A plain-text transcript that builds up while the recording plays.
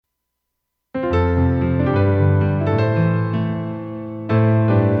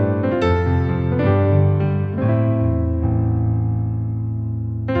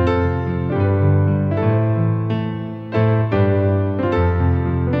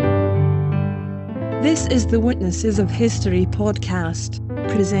This is the Witnesses of History podcast,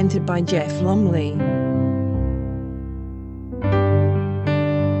 presented by Jeff Lumley.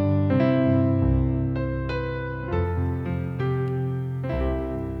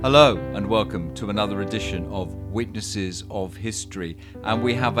 Hello and welcome to another edition of Witnesses of History, and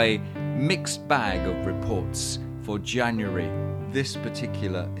we have a mixed bag of reports for January. This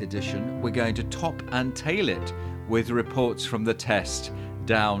particular edition, we're going to top and tail it with reports from the test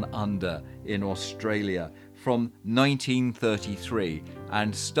down under in Australia from 1933,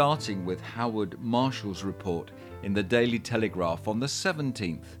 and starting with Howard Marshall's report in the Daily Telegraph on the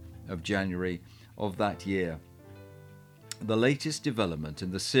 17th of January of that year. The latest development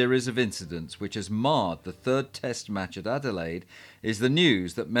in the series of incidents which has marred the third test match at Adelaide is the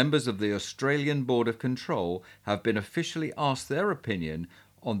news that members of the Australian Board of Control have been officially asked their opinion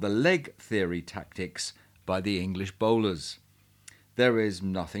on the leg theory tactics by the English bowlers. There is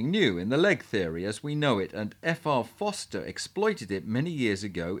nothing new in the leg theory as we know it, and F.R. Foster exploited it many years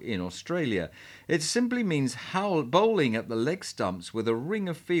ago in Australia. It simply means bowling at the leg stumps with a ring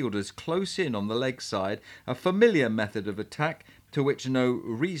of fielders close in on the leg side, a familiar method of attack to which no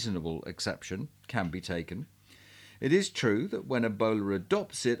reasonable exception can be taken. It is true that when a bowler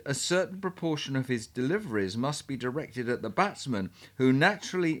adopts it, a certain proportion of his deliveries must be directed at the batsman, who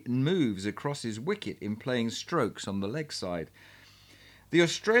naturally moves across his wicket in playing strokes on the leg side. The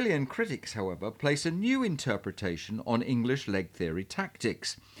Australian critics, however, place a new interpretation on English leg theory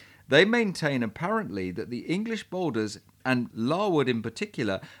tactics. They maintain apparently that the English bowlers, and Larwood in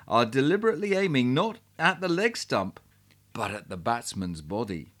particular, are deliberately aiming not at the leg stump, but at the batsman's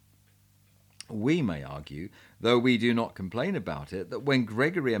body. We may argue, though we do not complain about it, that when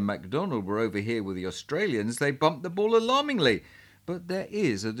Gregory and MacDonald were over here with the Australians, they bumped the ball alarmingly. But there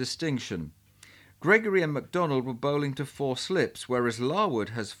is a distinction. Gregory and MacDonald were bowling to 4 slips, whereas Larwood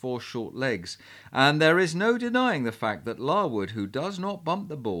has 4 short legs, and there is no denying the fact that Larwood, who does not bump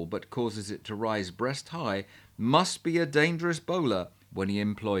the ball but causes it to rise breast high, must be a dangerous bowler when he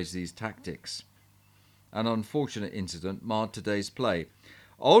employs these tactics. An unfortunate incident marred today's play.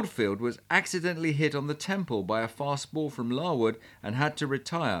 Oldfield was accidentally hit on the temple by a fast ball from Larwood and had to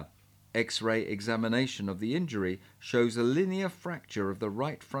retire. X-ray examination of the injury shows a linear fracture of the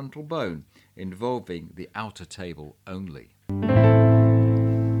right frontal bone involving the outer table only.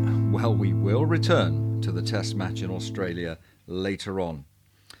 Well, we will return to the test match in Australia later on.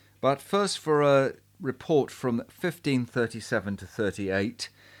 But first, for a report from 1537 to 38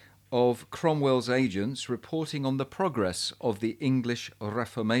 of Cromwell's agents reporting on the progress of the English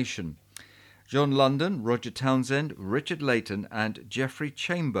Reformation. John London, Roger Townsend, Richard Leighton and Geoffrey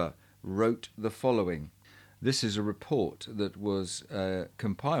Chamber wrote the following. This is a report that was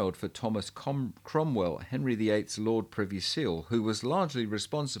compiled for Thomas Cromwell, Henry VIII's Lord Privy Seal, who was largely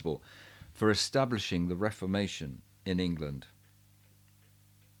responsible for establishing the Reformation in England.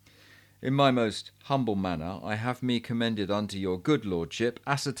 In my most humble manner, I have me commended unto your good lordship,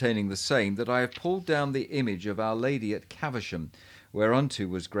 ascertaining the same, that I have pulled down the image of Our Lady at Caversham, whereunto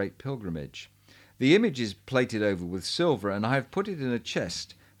was great pilgrimage. The image is plated over with silver, and I have put it in a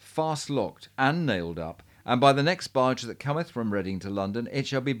chest, fast locked and nailed up, and by the next barge that cometh from Reading to London it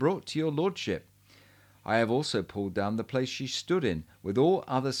shall be brought to your lordship. I have also pulled down the place she stood in, with all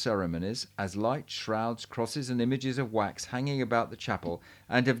other ceremonies, as lights, shrouds, crosses, and images of wax hanging about the chapel,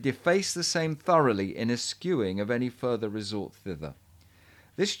 and have defaced the same thoroughly in eschewing of any further resort thither.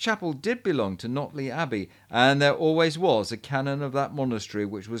 This chapel did belong to Notley Abbey, and there always was a canon of that monastery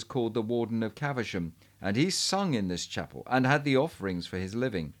which was called the Warden of Caversham, and he sung in this chapel, and had the offerings for his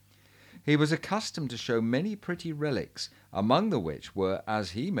living. He was accustomed to show many pretty relics, among the which were,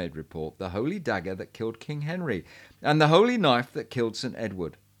 as he made report, the holy dagger that killed King Henry, and the holy knife that killed St.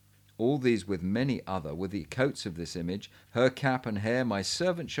 Edward. All these with many other, with the coats of this image, her cap and hair, my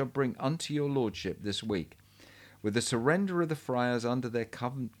servant shall bring unto your lordship this week, with the surrender of the friars under their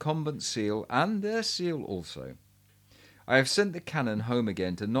convent seal, and their seal also. I have sent the canon home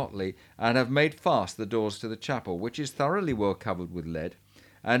again to Notley, and have made fast the doors to the chapel, which is thoroughly well covered with lead,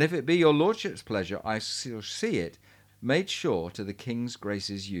 and if it be your lordship's pleasure, I shall see it made sure to the king's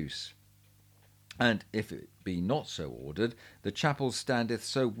grace's use. And if it be not so ordered, the chapel standeth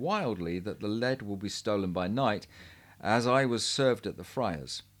so wildly that the lead will be stolen by night, as I was served at the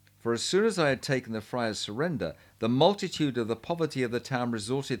friars. For as soon as I had taken the friars' surrender, the multitude of the poverty of the town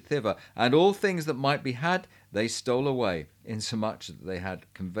resorted thither, and all things that might be had they stole away, insomuch that they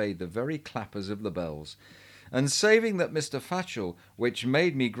had conveyed the very clappers of the bells. And saving that Mr. Fatchell, which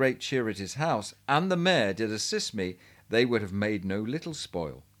made me great cheer at his house, and the mayor did assist me, they would have made no little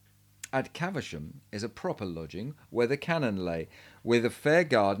spoil. At Caversham is a proper lodging, where the canon lay, with a fair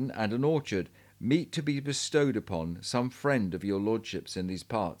garden and an orchard, meet to be bestowed upon some friend of your lordship's in these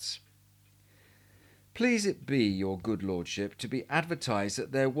parts. Please it be your good lordship to be advertised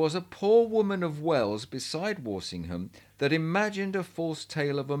that there was a poor woman of Wells beside Walsingham that imagined a false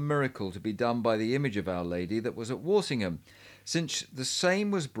tale of a miracle to be done by the image of Our Lady that was at Walsingham, since the same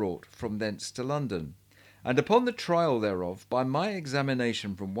was brought from thence to London. And upon the trial thereof, by my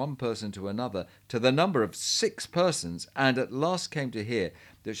examination from one person to another, to the number of 6 persons, and at last came to hear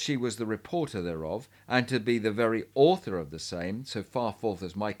that she was the reporter thereof, and to be the very author of the same, so far forth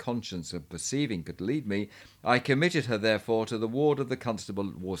as my conscience of perceiving could lead me, I committed her therefore to the ward of the constable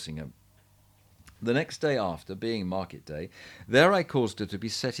at Walsingham. The next day after, being market day, there I caused her to be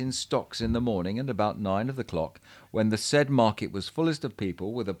set in stocks in the morning, and about 9 of the clock, when the said market was fullest of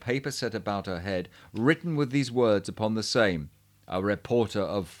people, with a paper set about her head, written with these words upon the same, a reporter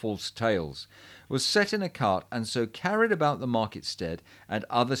of false tales, was set in a cart, and so carried about the market stead and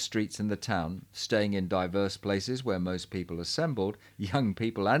other streets in the town, staying in divers places where most people assembled, young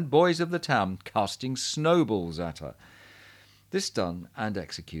people and boys of the town casting snowballs at her. This done and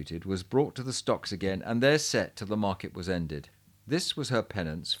executed, was brought to the stocks again, and there set till the market was ended. This was her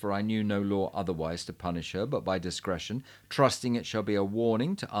penance, for I knew no law otherwise to punish her but by discretion, trusting it shall be a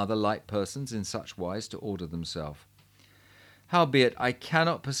warning to other like persons in such wise to order themselves. Howbeit I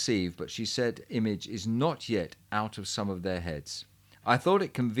cannot perceive but she said image is not yet out of some of their heads. I thought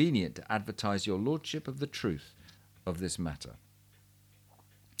it convenient to advertise your lordship of the truth of this matter.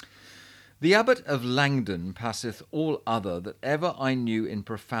 The abbot of Langdon passeth all other that ever I knew in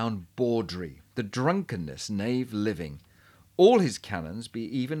profound bawdry, the drunkenness knave living. All his canons be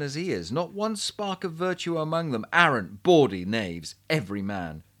even as he is, not one spark of virtue among them, arrant, bawdy knaves, every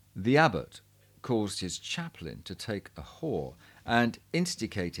man. The abbot caused his chaplain to take a whore, and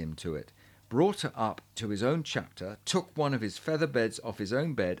instigate him to it, brought her up to his own chapter, took one of his feather beds off his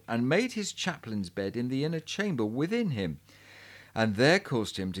own bed, and made his chaplain's bed in the inner chamber within him, and there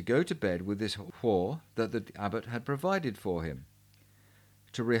caused him to go to bed with this whore that the abbot had provided for him.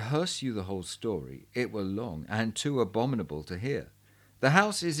 To rehearse you the whole story, it were long, and too abominable to hear. The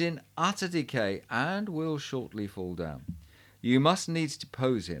house is in utter decay, and will shortly fall down. You must needs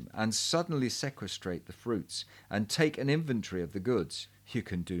depose him, and suddenly sequestrate the fruits, and take an inventory of the goods. You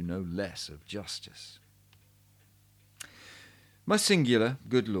can do no less of justice. My singular,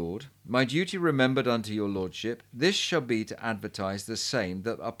 good lord, my duty remembered unto your lordship, this shall be to advertise the same,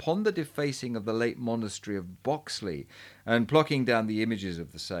 that upon the defacing of the late monastery of Boxley, and plucking down the images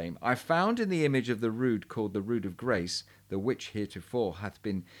of the same, I found in the image of the rood called the rood of grace, the which heretofore hath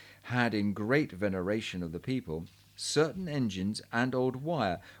been had in great veneration of the people, certain engines and old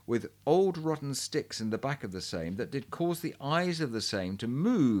wire, with old rotten sticks in the back of the same, that did cause the eyes of the same to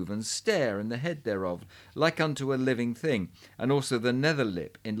move and stare in the head thereof, like unto a living thing, and also the nether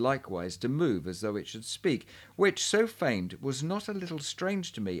lip in likewise to move as though it should speak, which so famed was not a little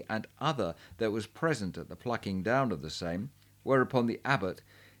strange to me and other that was present at the plucking down of the same, whereupon the abbot,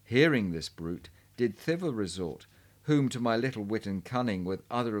 hearing this brute, did thither resort, whom to my little wit and cunning with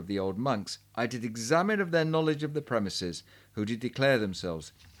other of the old monks I did examine of their knowledge of the premises, who did declare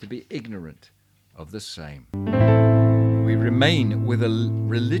themselves to be ignorant of the same. We remain with a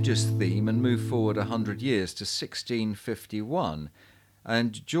religious theme and move forward 100 years to 1651,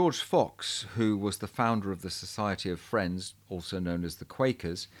 and George Fox, who was the founder of the Society of Friends, also known as the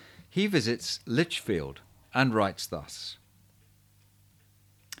Quakers, he visits Lichfield and writes thus.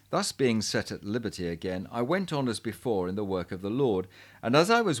 Thus being set at liberty again, I went on as before in the work of the Lord, and as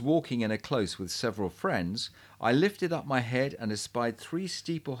I was walking in a close with several friends, I lifted up my head and espied 3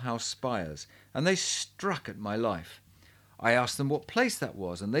 steeple-house spires, and they struck at my life. I asked them what place that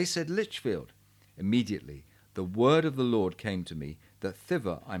was, and they said Lichfield. Immediately the word of the Lord came to me, that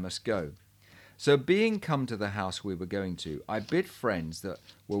thither I must go. So being come to the house we were going to, I bid friends that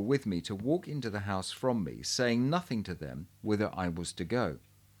were with me to walk into the house from me, saying nothing to them whither I was to go.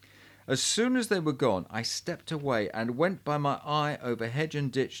 As soon as they were gone, I stepped away and went by my eye over hedge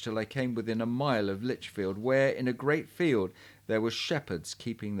and ditch till I came within a mile of Lichfield, where in a great field there were shepherds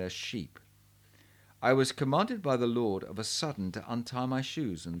keeping their sheep. I was commanded by the Lord of a sudden to untie my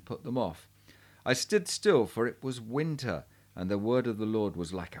shoes and put them off. I stood still, for it was winter, and the word of the Lord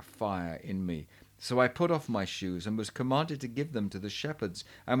was like a fire in me. So I put off my shoes and was commanded to give them to the shepherds,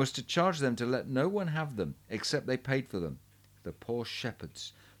 and was to charge them to let no one have them, except they paid for them. The poor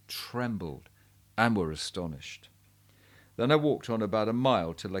shepherds trembled and were astonished. Then I walked on about a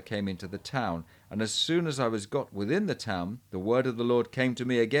mile till I came into the town, and as soon as I was got within the town, the word of the Lord came to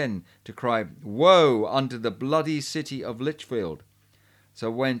me again to cry, Woe unto the bloody city of Lichfield! So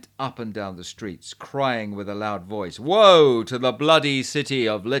I went up and down the streets, crying with a loud voice, Woe to the bloody city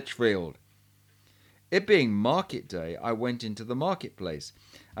of Lichfield! It being market day, I went into the marketplace,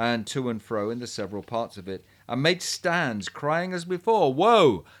 and to and fro in the several parts of it, and made stands, crying as before,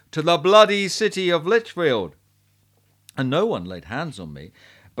 Woe to the bloody city of Lichfield! And no one laid hands on me,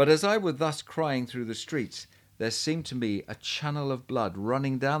 but as I was thus crying through the streets, there seemed to me a channel of blood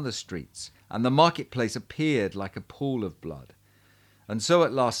running down the streets, and the marketplace appeared like a pool of blood. And so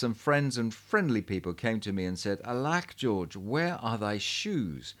at last some friends and friendly people came to me and said, Alack, George, where are thy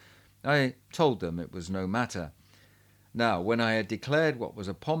shoes? I told them it was no matter. Now, when I had declared what was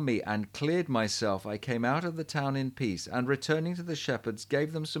upon me and cleared myself, I came out of the town in peace, and returning to the shepherds,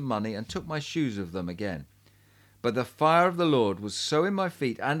 gave them some money, and took my shoes of them again. But the fire of the Lord was so in my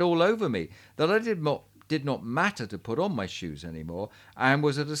feet and all over me, that I did not matter to put on my shoes any more, and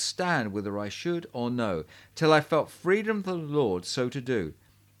was at a stand whether I should or no, till I felt freedom from the Lord so to do.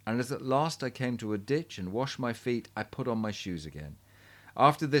 And as at last I came to a ditch and washed my feet, I put on my shoes again.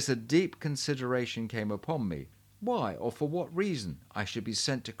 After this a deep consideration came upon me, why or for what reason I should be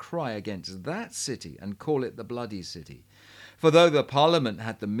sent to cry against that city and call it the bloody city. For though the Parliament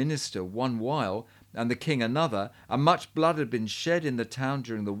had the minister one while, and the king another, and much blood had been shed in the town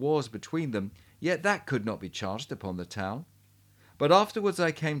during the wars between them, yet that could not be charged upon the town. But afterwards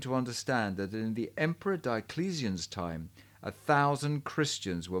I came to understand that in the Emperor Diocletian's time 1,000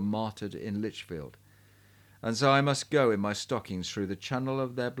 Christians were martyred in Lichfield. And so I must go in my stockings through the channel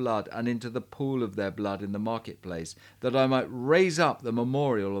of their blood and into the pool of their blood in the marketplace, that I might raise up the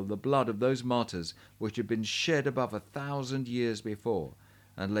memorial of the blood of those martyrs which had been shed above 1,000 years before,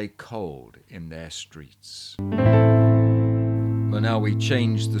 and lay cold in their streets. But now we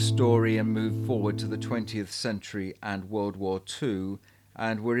change the story and move forward to the 20th century and World War II,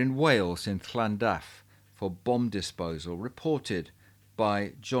 and we're in Wales in Llandaff for bomb disposal, reported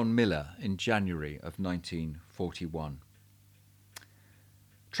by John Miller in January of 1941.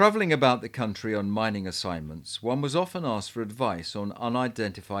 Travelling about the country on mining assignments, one was often asked for advice on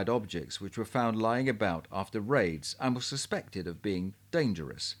unidentified objects which were found lying about after raids and were suspected of being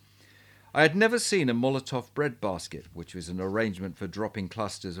dangerous. I had never seen a Molotov breadbasket, which was an arrangement for dropping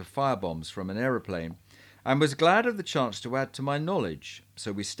clusters of firebombs from an aeroplane, and was glad of the chance to add to my knowledge,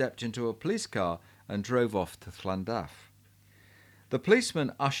 so we stepped into a police car and drove off to Llandaff. The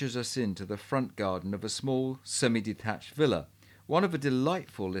policeman ushers us into the front garden of a small, semi-detached villa, one of a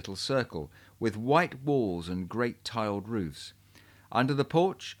delightful little circle, with white walls and great tiled roofs. Under the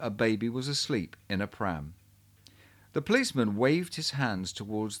porch, a baby was asleep in a pram. The policeman waved his hands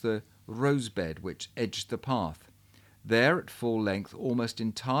towards the rose bed which edged the path. There, at full length, almost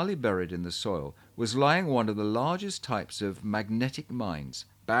entirely buried in the soil, was lying one of the largest types of magnetic mines,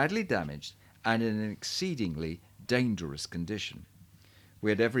 badly damaged and in an exceedingly dangerous condition. We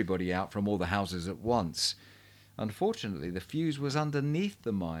had everybody out from all the houses at once. Unfortunately, the fuse was underneath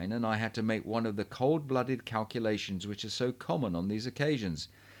the mine, and I had to make one of the cold-blooded calculations which are so common on these occasions.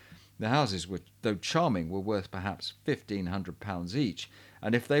 The houses, though charming, were worth perhaps £1,500 each,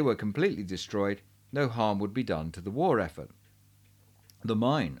 and if they were completely destroyed, no harm would be done to the war effort. The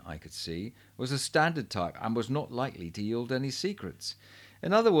mine, I could see, was a standard type and was not likely to yield any secrets.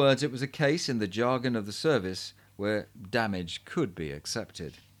 In other words, it was a case, in the jargon of the service, where damage could be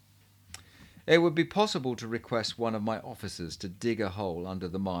accepted. It would be possible to request one of my officers to dig a hole under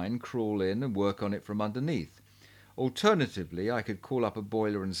the mine, crawl in and work on it from underneath. Alternatively, I could call up a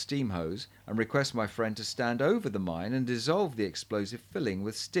boiler and steam hose and request my friend to stand over the mine and dissolve the explosive filling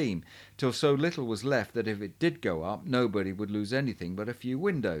with steam, till so little was left that if it did go up, nobody would lose anything but a few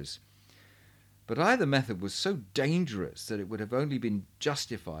windows. But either method was so dangerous that it would have only been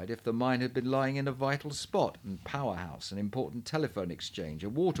justified if the mine had been lying in a vital spot, a powerhouse, an important telephone exchange, a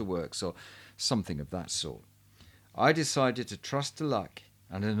waterworks, or something of that sort. I decided to trust to luck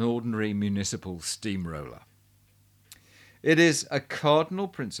and an ordinary municipal steamroller. It is a cardinal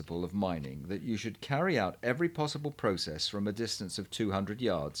principle of mining that you should carry out every possible process from a distance of 200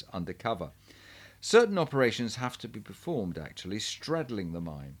 yards under cover. Certain operations have to be performed, actually, straddling the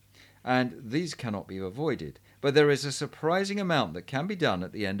mine, and these cannot be avoided, but there is a surprising amount that can be done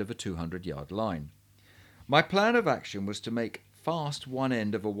at the end of a 200-yard line. My plan of action was to make fast one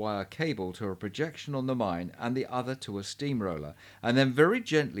end of a wire cable to a projection on the mine and the other to a steamroller, and then very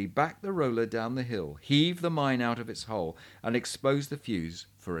gently back the roller down the hill, heave the mine out of its hole, and expose the fuse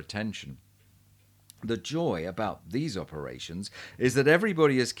for attention. The joy about these operations is that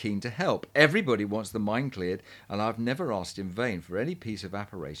everybody is keen to help. Everybody wants the mine cleared, and I've never asked in vain for any piece of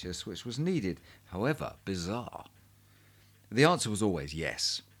apparatus which was needed, however bizarre. The answer was always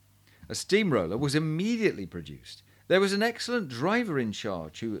yes. A steamroller was immediately produced. There was an excellent driver in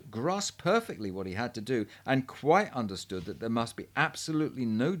charge who grasped perfectly what he had to do and quite understood that there must be absolutely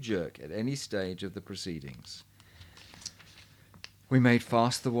no jerk at any stage of the proceedings. We made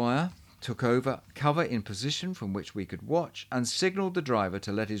fast the wire, took over cover in position from which we could watch, and signalled the driver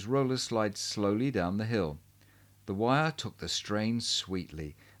to let his roller slide slowly down the hill. The wire took the strain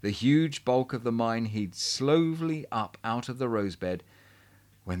sweetly. The huge bulk of the mine heaved slowly up out of the rosebed,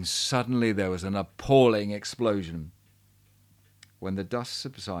 when suddenly there was an appalling explosion. When the dust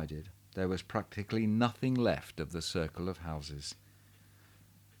subsided, there was practically nothing left of the circle of houses.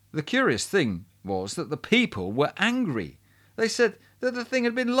 The curious thing was that the people were angry. They said that the thing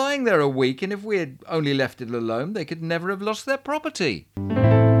had been lying there a week, and if we had only left it alone, they could never have lost their property.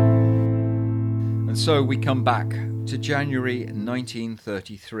 And so we come back to January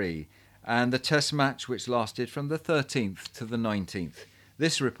 1933, and the test match which lasted from the 13th to the 19th.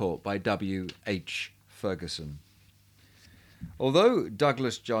 This report by W.H. Ferguson. Although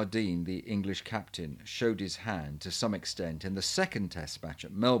Douglas Jardine, the English captain, showed his hand to some extent in the second test match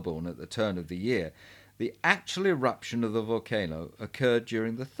at Melbourne at the turn of the year, the actual eruption of the volcano occurred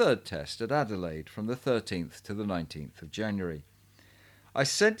during the third test at Adelaide from the 13th to the 19th of January. I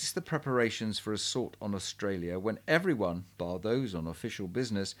sensed the preparations for assault on Australia when everyone, bar those on official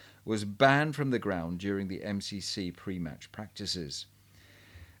business, was banned from the ground during the MCC pre-match practices.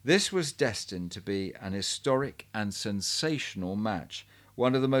 This was destined to be an historic and sensational match,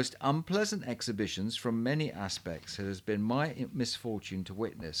 one of the most unpleasant exhibitions from many aspects it has been my misfortune to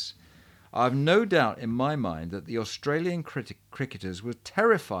witness. I have no doubt in my mind that the Australian cricketers were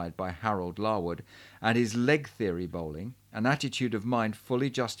terrified by Harold Larwood and his leg theory bowling, an attitude of mind fully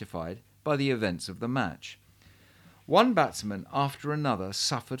justified by the events of the match. One batsman after another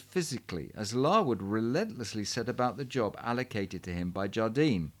suffered physically as Larwood relentlessly set about the job allocated to him by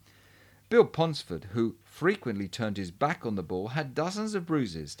Jardine. Bill Ponsford, who frequently turned his back on the ball, had dozens of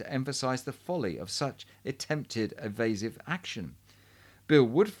bruises to emphasise the folly of such attempted evasive action. Bill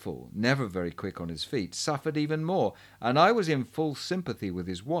Woodfull, never very quick on his feet, suffered even more, and I was in full sympathy with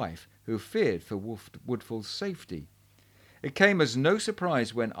his wife, who feared for Woodfull's safety. It came as no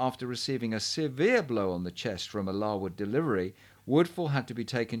surprise when, after receiving a severe blow on the chest from a Larwood delivery, Woodfull had to be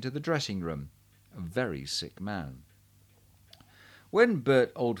taken to the dressing room, a very sick man. When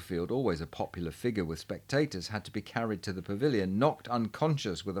Bert Oldfield, always a popular figure with spectators, had to be carried to the pavilion, knocked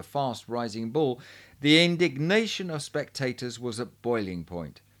unconscious with a fast-rising ball, the indignation of spectators was at boiling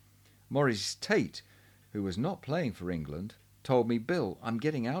point. Maurice Tate, who was not playing for England, told me, "Bill, I'm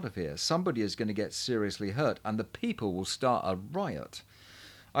getting out of here. Somebody is going to get seriously hurt and the people will start a riot."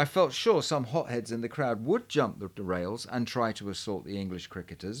 I felt sure some hotheads in the crowd would jump the rails and try to assault the English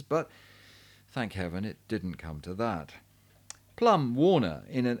cricketers, but thank heaven it didn't come to that. Plum Warner,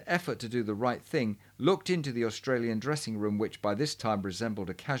 in an effort to do the right thing, looked into the Australian dressing room, which by this time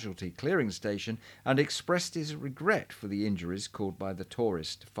resembled a casualty clearing station, and expressed his regret for the injuries caused by the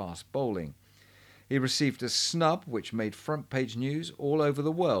tourist fast bowling. He received a snub which made front-page news all over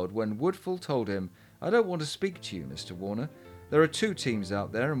the world when Woodfull told him, "I don't want to speak to you, Mr. Warner. There are 2 teams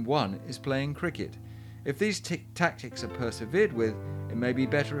out there and one is playing cricket. If these tactics are persevered with, it may be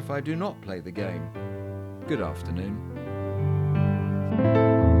better if I do not play the game. Good afternoon."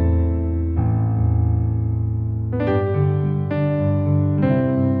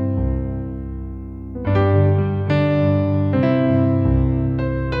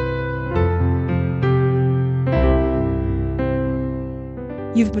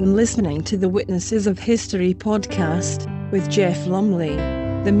 You've been listening to the Witnesses of History podcast with Jeff Lumley.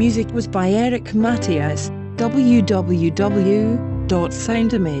 The music was by Eric Matthias,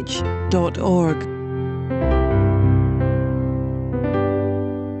 www.soundimage.org.